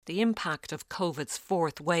The impact of COVID's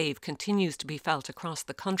fourth wave continues to be felt across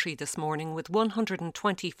the country this morning, with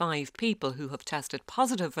 125 people who have tested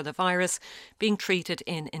positive for the virus being treated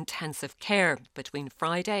in intensive care. Between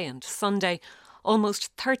Friday and Sunday, almost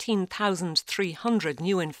 13,300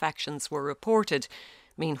 new infections were reported.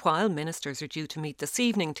 Meanwhile, ministers are due to meet this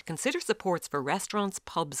evening to consider supports for restaurants,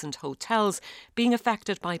 pubs and hotels being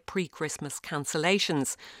affected by pre-Christmas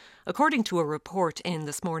cancellations. According to a report in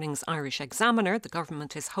this morning's Irish Examiner, the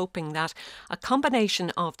government is hoping that a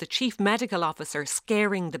combination of the Chief Medical Officer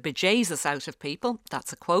scaring the bejesus out of people,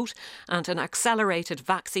 that's a quote, and an accelerated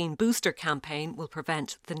vaccine booster campaign will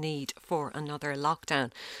prevent the need for another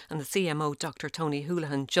lockdown. And the CMO, Dr. Tony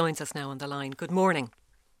Holohan, joins us now on the line. Good morning.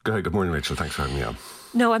 Good morning, Rachel. Thanks for having me on.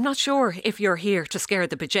 No, I'm not sure if you're here to scare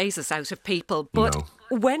the bejesus out of people, but No.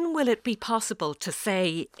 When will it be possible to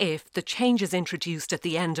say if the changes introduced at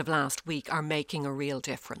the end of last week are making a real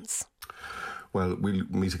difference? Well, we'll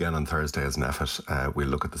meet again on Thursday as an effort. We'll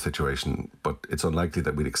look at the situation, but it's unlikely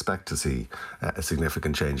that we'd expect to see a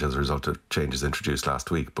significant change as a result of changes introduced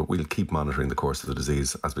last week. But we'll keep monitoring the course of the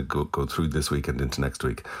disease as we go through this week and into next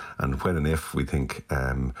week. And when and if we think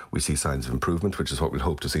we see signs of improvement, which is what we'll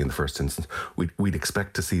hope to see in the first instance, we'd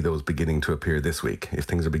expect to see those beginning to appear this week, if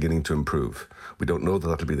things are beginning to improve. We don't know that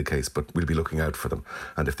that'll be the case, but we'll be looking out for them.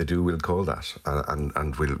 And if they do, we'll call that.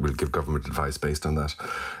 And we'll give government advice based on that.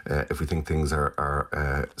 If we think things are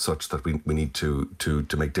such that we need to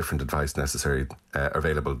make different advice necessary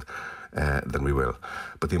available, then we will.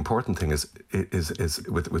 But the important thing is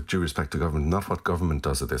with due respect to government, not what government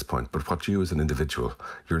does at this point, but what you as an individual,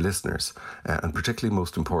 your listeners, and particularly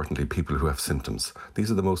most importantly, people who have symptoms.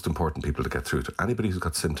 These are the most important people to get through to. Anybody who's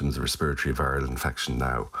got symptoms of respiratory viral infection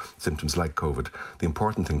now, symptoms like COVID, the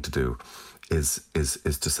important thing to do is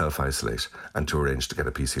to self-isolate and to arrange to get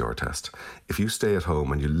a PCR test. If you stay at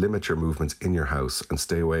home and you limit your movements in your house and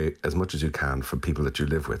stay away as much as you can from people that you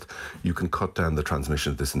live with, you can cut down the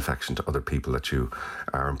transmission of this infection to other people that you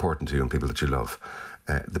are important to you and people that you love.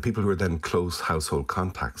 The people who are then close household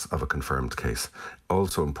contacts of a confirmed case,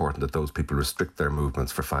 also important that those people restrict their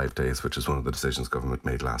movements for 5 days, which is one of the decisions government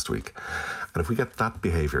made last week. And if we get that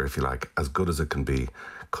behaviour, if you like, as good as it can be,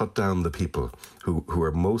 cut down the people who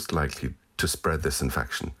are most likely to spread this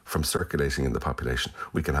infection from circulating in the population,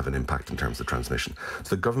 we can have an impact in terms of transmission.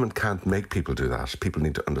 So the government can't make people do that. People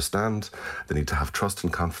need to understand, they need to have trust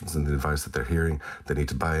and confidence in the advice that they're hearing, they need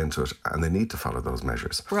to buy into it, and they need to follow those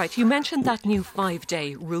measures. Right, you mentioned that new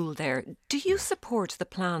 5-day rule there. Do you support the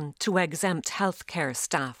plan to exempt healthcare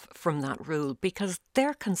staff from that rule? Because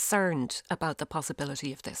they're concerned about the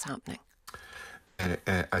possibility of this happening.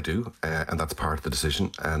 I do, and that's part of the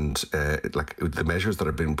decision. And the measures that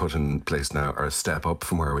are being put in place now are a step up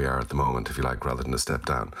from where we are at the moment, if you like, rather than a step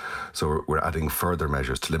down. So we're adding further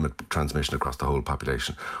measures to limit transmission across the whole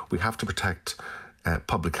population. We have to protect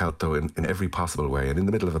public health, though, in every possible way. And in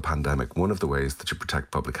the middle of a pandemic, one of the ways that you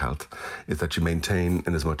protect public health is that you maintain,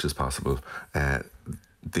 in as much as possible,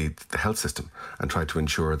 the health system and try to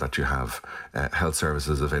ensure that you have health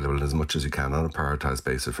services available as much as you can on a prioritised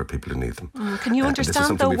basis for people who need them. Can you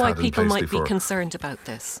understand, though, why people might be concerned about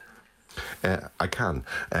this? I can,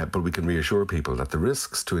 but we can reassure people that the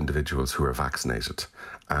risks to individuals who are vaccinated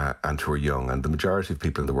and who are young, and the majority of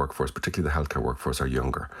people in the workforce, particularly the healthcare workforce, are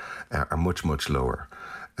younger, are much, much lower.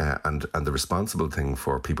 And the responsible thing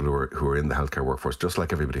for people who are in the healthcare workforce, just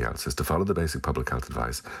like everybody else, is to follow the basic public health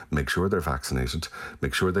advice, make sure they're vaccinated,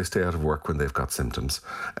 make sure they stay out of work when they've got symptoms.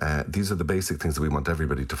 These are the basic things that we want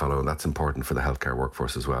everybody to follow, and that's important for the healthcare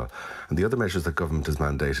workforce as well. And the other measures that government has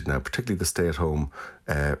mandated now, particularly the stay at home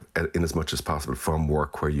in as much as possible from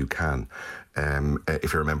work where you can,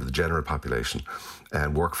 if you're a member of the general population,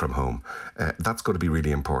 and work from home, that's going to be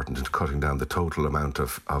really important in cutting down the total amount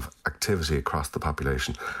of activity across the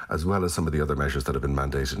population, as well as some of the other measures that have been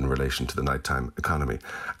mandated in relation to the nighttime economy.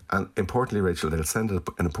 And importantly, Rachel, they'll send an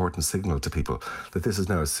important signal to people that this is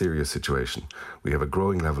now a serious situation. We have a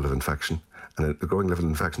growing level of infection, and a growing level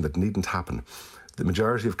of infection that needn't happen. The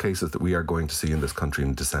majority of cases that we are going to see in this country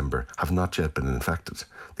in December have not yet been infected.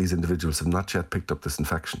 These individuals have not yet picked up this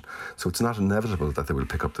infection. So it's not inevitable that they will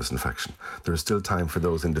pick up this infection. There is still time for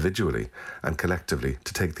those individually and collectively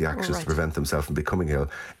to take the actions to prevent themselves from becoming ill,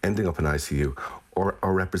 ending up in ICU, or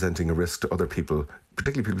representing a risk to other people,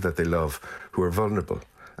 particularly people that they love, who are vulnerable.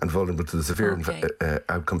 and vulnerable to the severe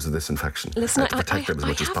outcomes of this infection. Listen, to protect them as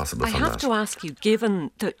much as possible from that. I have to ask you,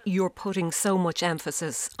 given that you're putting so much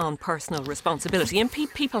emphasis on personal responsibility, and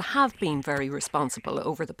people have been very responsible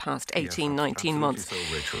over the past 18, 19 months. So,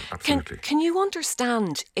 Rachel, absolutely. Can you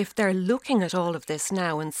understand if they're looking at all of this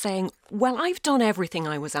now and saying, well, I've done everything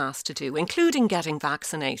I was asked to do, including getting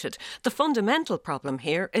vaccinated. The fundamental problem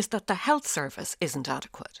here is that the health service isn't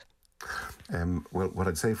adequate. Well, what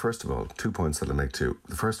I'd say, first of all, 2 points that I'll make to you.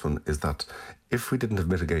 The first one is that if we didn't have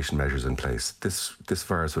mitigation measures in place, this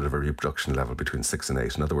virus would have a reproduction level between 6 and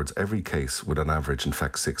 8. In other words, every case would on average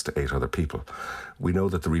infect 6 to 8 other people. We know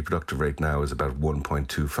that the reproductive rate now is about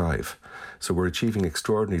 1.25. So we're achieving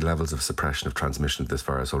extraordinary levels of suppression of transmission of this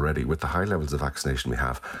virus already with the high levels of vaccination we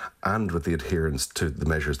have and with the adherence to the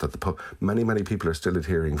measures that many people are still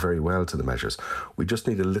adhering very well to the measures. We just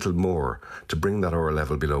need a little more to bring that R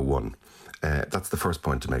level below 1. That's the first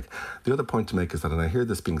point to make. The other point to make is that, and I hear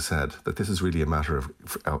this being said, that this is really a matter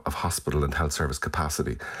of hospital and health service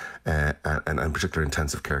capacity and in particular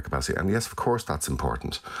intensive care capacity. And yes, of course, that's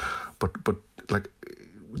important. But like,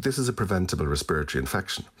 this is a preventable respiratory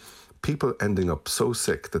infection. People ending up so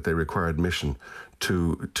sick that they require admission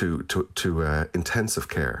to intensive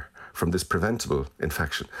care from this preventable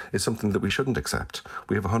infection is something that we shouldn't accept.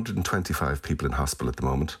 We have 125 people in hospital at the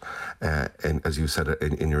moment, and as you said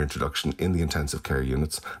in your introduction, in the intensive care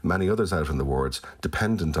units, many others out in the wards,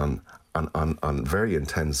 dependent on very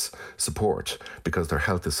intense support because their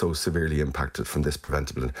health is so severely impacted from this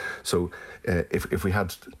preventable. So if we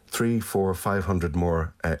had 300, 400, 500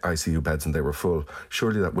 more ICU beds and they were full,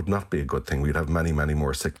 surely that would not be a good thing. We'd have many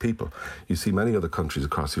more sick people. You see many other countries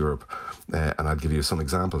across Europe, and I'll give you some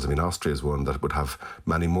examples. I mean, Austria is one that would have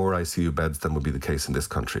many more ICU beds than would be the case in this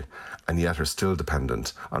country, and yet are still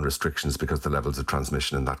dependent on restrictions because the levels of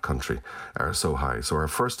transmission in that country are so high. So our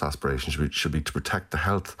first aspiration should be to protect the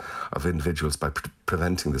health of individuals by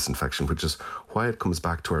preventing this infection, which is why it comes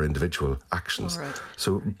back to our individual actions. Right.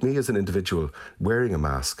 So me as an individual, wearing a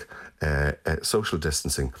mask, social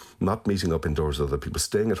distancing, not meeting up indoors with other people,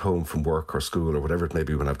 staying at home from work or school or whatever it may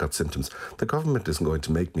be when I've got symptoms, the government isn't going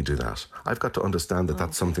to make me do that. I've got to understand that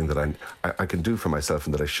that's something that I can do for myself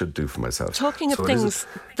and that I should do for myself. Talking of things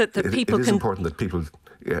that people can... It is important that people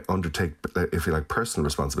undertake, if you like, personal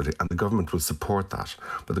responsibility, and the government will support that.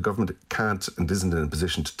 But the government can't and isn't in a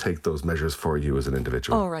position to take those measures for you as an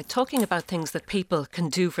individual. All right, talking about things that people can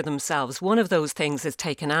do for themselves, one of those things is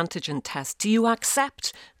take an antigen test. Do you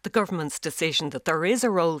accept the government's decision that there is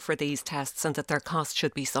a role for these tests and that their cost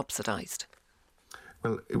should be subsidised?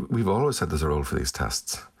 Well, we've always said there's a role for these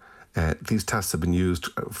tests. These tests have been used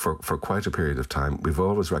for quite a period of time. We've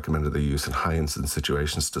always recommended their use in high incidence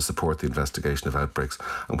situations to support the investigation of outbreaks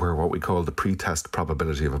and where what we call the pre-test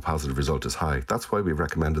probability of a positive result is high. That's why we've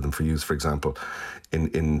recommended them for use, for example,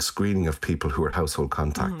 in screening of people who are household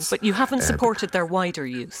contacts. But you haven't supported their wider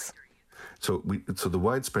use. So the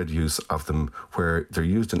widespread use of them where they're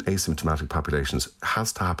used in asymptomatic populations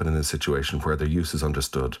has to happen in a situation where their use is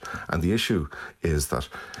understood. And the issue is that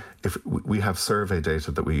if we have survey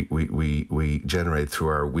data that we generate through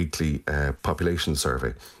our weekly population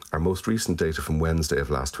survey, our most recent data from Wednesday of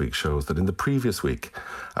last week shows that in the previous week,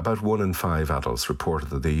 about 1 in 5 adults reported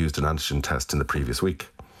that they used an antigen test in the previous week.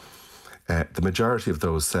 The majority of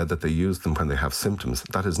those said that they used them when they have symptoms.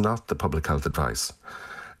 That is not the public health advice.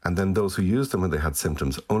 And then those who used them when they had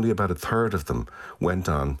symptoms, only about a third of them went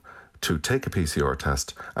on to take a PCR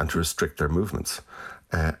test and to restrict their movements.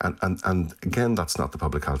 And again, that's not the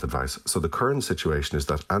public health advice. So the current situation is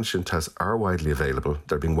that antigen tests are widely available,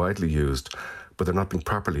 they're being widely used, but they're not being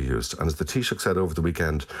properly used. And as the Taoiseach said over the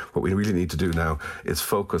weekend, what we really need to do now is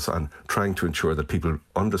focus on trying to ensure that people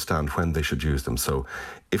understand when they should use them. So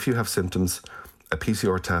if you have symptoms, a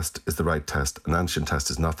PCR test is the right test, an antigen test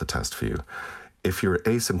is not the test for you. If you're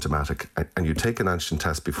asymptomatic and you take an antigen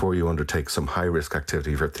test before you undertake some high-risk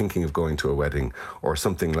activity, if you're thinking of going to a wedding or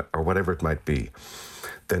something, or whatever it might be,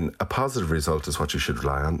 then a positive result is what you should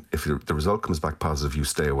rely on. If the result comes back positive, you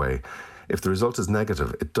stay away. If the result is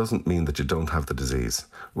negative, it doesn't mean that you don't have the disease.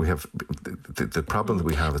 We have the problem that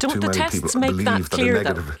we have is too many people believe that a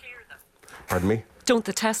negative... Pardon me? Don't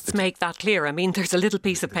the tests make that clear? I mean, there's a little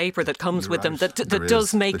piece of paper that comes with them that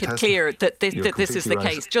does make it clear that this is the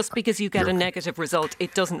case. Just because you get a negative result,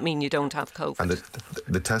 it doesn't mean you don't have COVID. And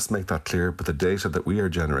the tests make that clear, but the data that we are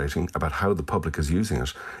generating about how the public is using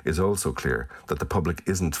it is also clear that the public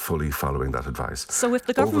isn't fully following that advice. So if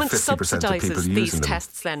the government subsidises these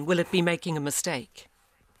tests, then will it be making a mistake?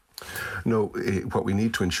 No, what we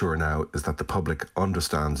need to ensure now is that the public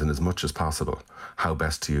understands in as much as possible how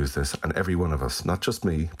best to use this. And every one of us, not just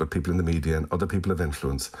me, but people in the media and other people of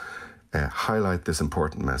influence, highlight this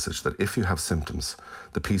important message that if you have symptoms,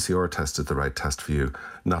 the PCR test is the right test for you,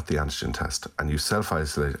 not the antigen test. And you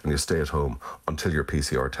self-isolate and you stay at home until your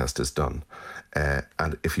PCR test is done.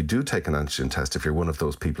 And if you do take an antigen test, if you're one of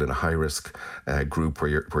those people in a high-risk group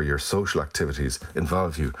where your social activities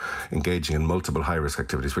involve you engaging in multiple high-risk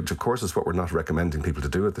activities, which of course is what we're not recommending people to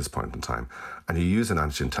do at this point in time, and you use an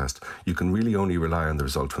antigen test, you can really only rely on the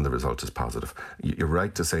result when the result is positive. You're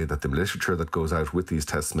right to say that the literature that goes out with these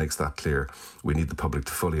tests makes that clear. We need the public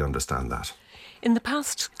to fully understand that. In the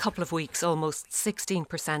past couple of weeks, almost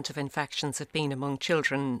 16% of infections have been among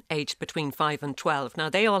children aged between 5 and 12. Now,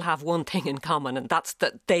 they all have one thing in common, and that's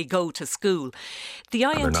that they go to school. And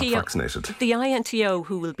they're not vaccinated. The INTO,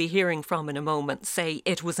 who we'll be hearing from in a moment, say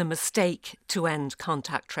it was a mistake to end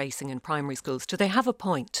contact tracing in primary schools. Do they have a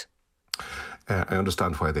point? I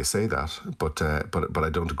understand why they say that, but I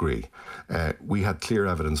don't agree. We had clear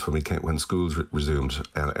evidence when schools resumed,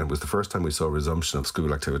 and it was the first time we saw resumption of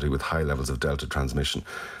school activity with high levels of Delta transmission.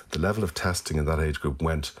 The level of testing in that age group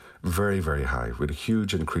went very, very high, with a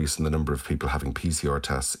huge increase in the number of people having PCR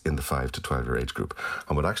tests in the 5 to 12 year age group.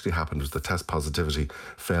 And what actually happened was the test positivity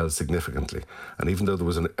fell significantly. And even though there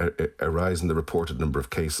was a rise in the reported number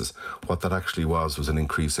of cases, what that actually was an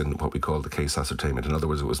increase in what we call the case ascertainment. In other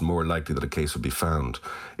words, it was more likely that a case would be found.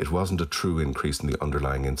 It wasn't a true increase in the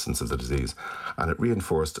underlying incidence of the disease. And it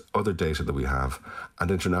reinforced other data that we have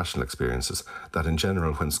and international experiences that in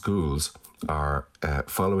general, when schools are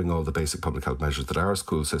following all the basic public health measures, that our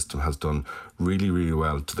school system has done really, really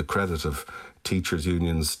well, to the credit of teachers'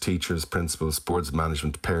 unions, teachers, principals, boards of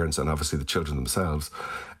management, parents, and obviously the children themselves.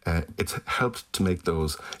 It's helped to make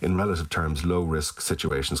those, in relative terms, low-risk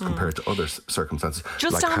situations compared to other circumstances,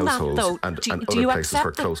 just like on households that, though, and do you other places where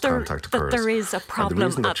accept close contact occurs. that there is a problem and the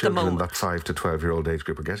reason that at the children in moment? that 5 to 12-year-old age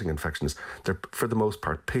group are getting infections, they're, for the most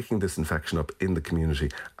part, picking this infection up in the community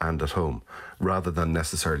and at home, rather than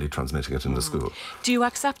necessarily transmitting it in the school. Do you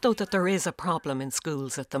accept, though, that there is a problem in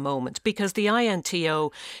schools at the moment? Because the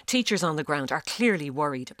INTO, teachers on the ground, are clearly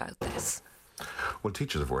worried about this. Well,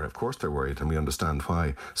 teachers are worried. Of course they're worried, and we understand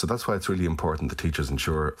why. So that's why it's really important that teachers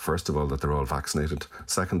ensure, first of all, that they're all vaccinated.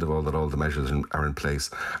 Second of all, that all the measures are in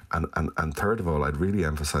place. And third of all, I'd really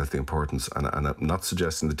emphasise the importance, and I'm not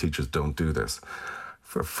suggesting the teachers don't do this.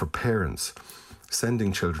 For parents,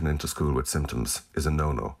 sending children into school with symptoms is a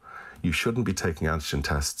no-no. You shouldn't be taking antigen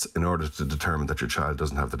tests in order to determine that your child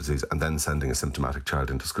doesn't have the disease and then sending a symptomatic child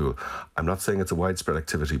into school. I'm not saying it's a widespread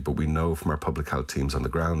activity, but we know from our public health teams on the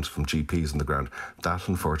ground, from GPs on the ground, that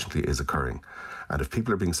unfortunately is occurring. And if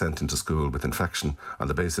people are being sent into school with infection on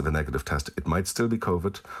the basis of a negative test, it might still be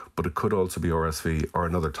COVID, but it could also be RSV or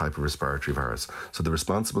another type of respiratory virus. So the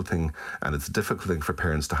responsible thing, and it's a difficult thing for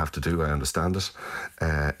parents to have to do, I understand it,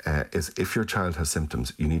 is if your child has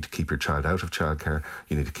symptoms, you need to keep your child out of childcare,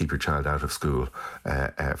 you need to keep your child out of school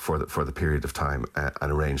for the period of time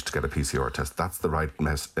and arrange to get a PCR test. That's the right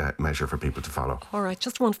measure for people to follow. All right,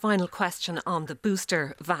 just one final question on the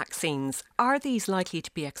booster vaccines. Are these likely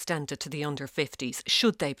to be extended to the under 50s?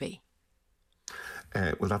 Should they be?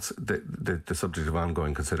 Well, that's the subject of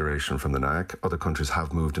ongoing consideration from the NIAC. Other countries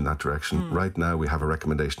have moved in that direction. Right now, we have a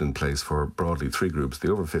recommendation in place for broadly 3 groups: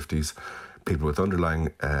 the over 50s, people with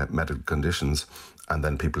underlying medical conditions, and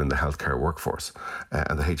then people in the healthcare workforce.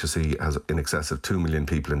 And the HSE has in excess of 2 million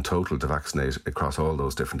people in total to vaccinate across all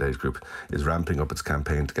those different age groups, is ramping up its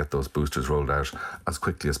campaign to get those boosters rolled out as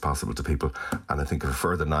quickly as possible to people. And I think if a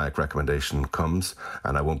further NIAC recommendation comes,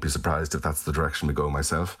 and I won't be surprised if that's the direction we go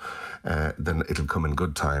myself, then it'll come in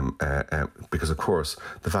good time because, of course,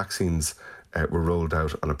 the vaccines were rolled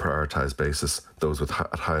out on a prioritised basis. Those at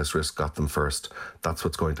highest risk got them first. That's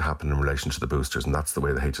what's going to happen in relation to the boosters, and that's the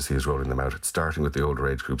way the HSE is rolling them out. It's starting with the older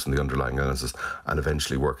age groups and the underlying illnesses, and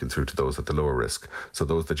eventually working through to those at the lower risk. So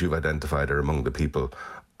those that you've identified are among the people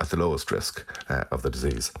at the lowest risk of the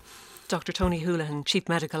disease. Dr. Tony Holohan, Chief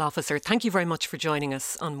Medical Officer, thank you very much for joining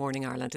us on Morning Ireland.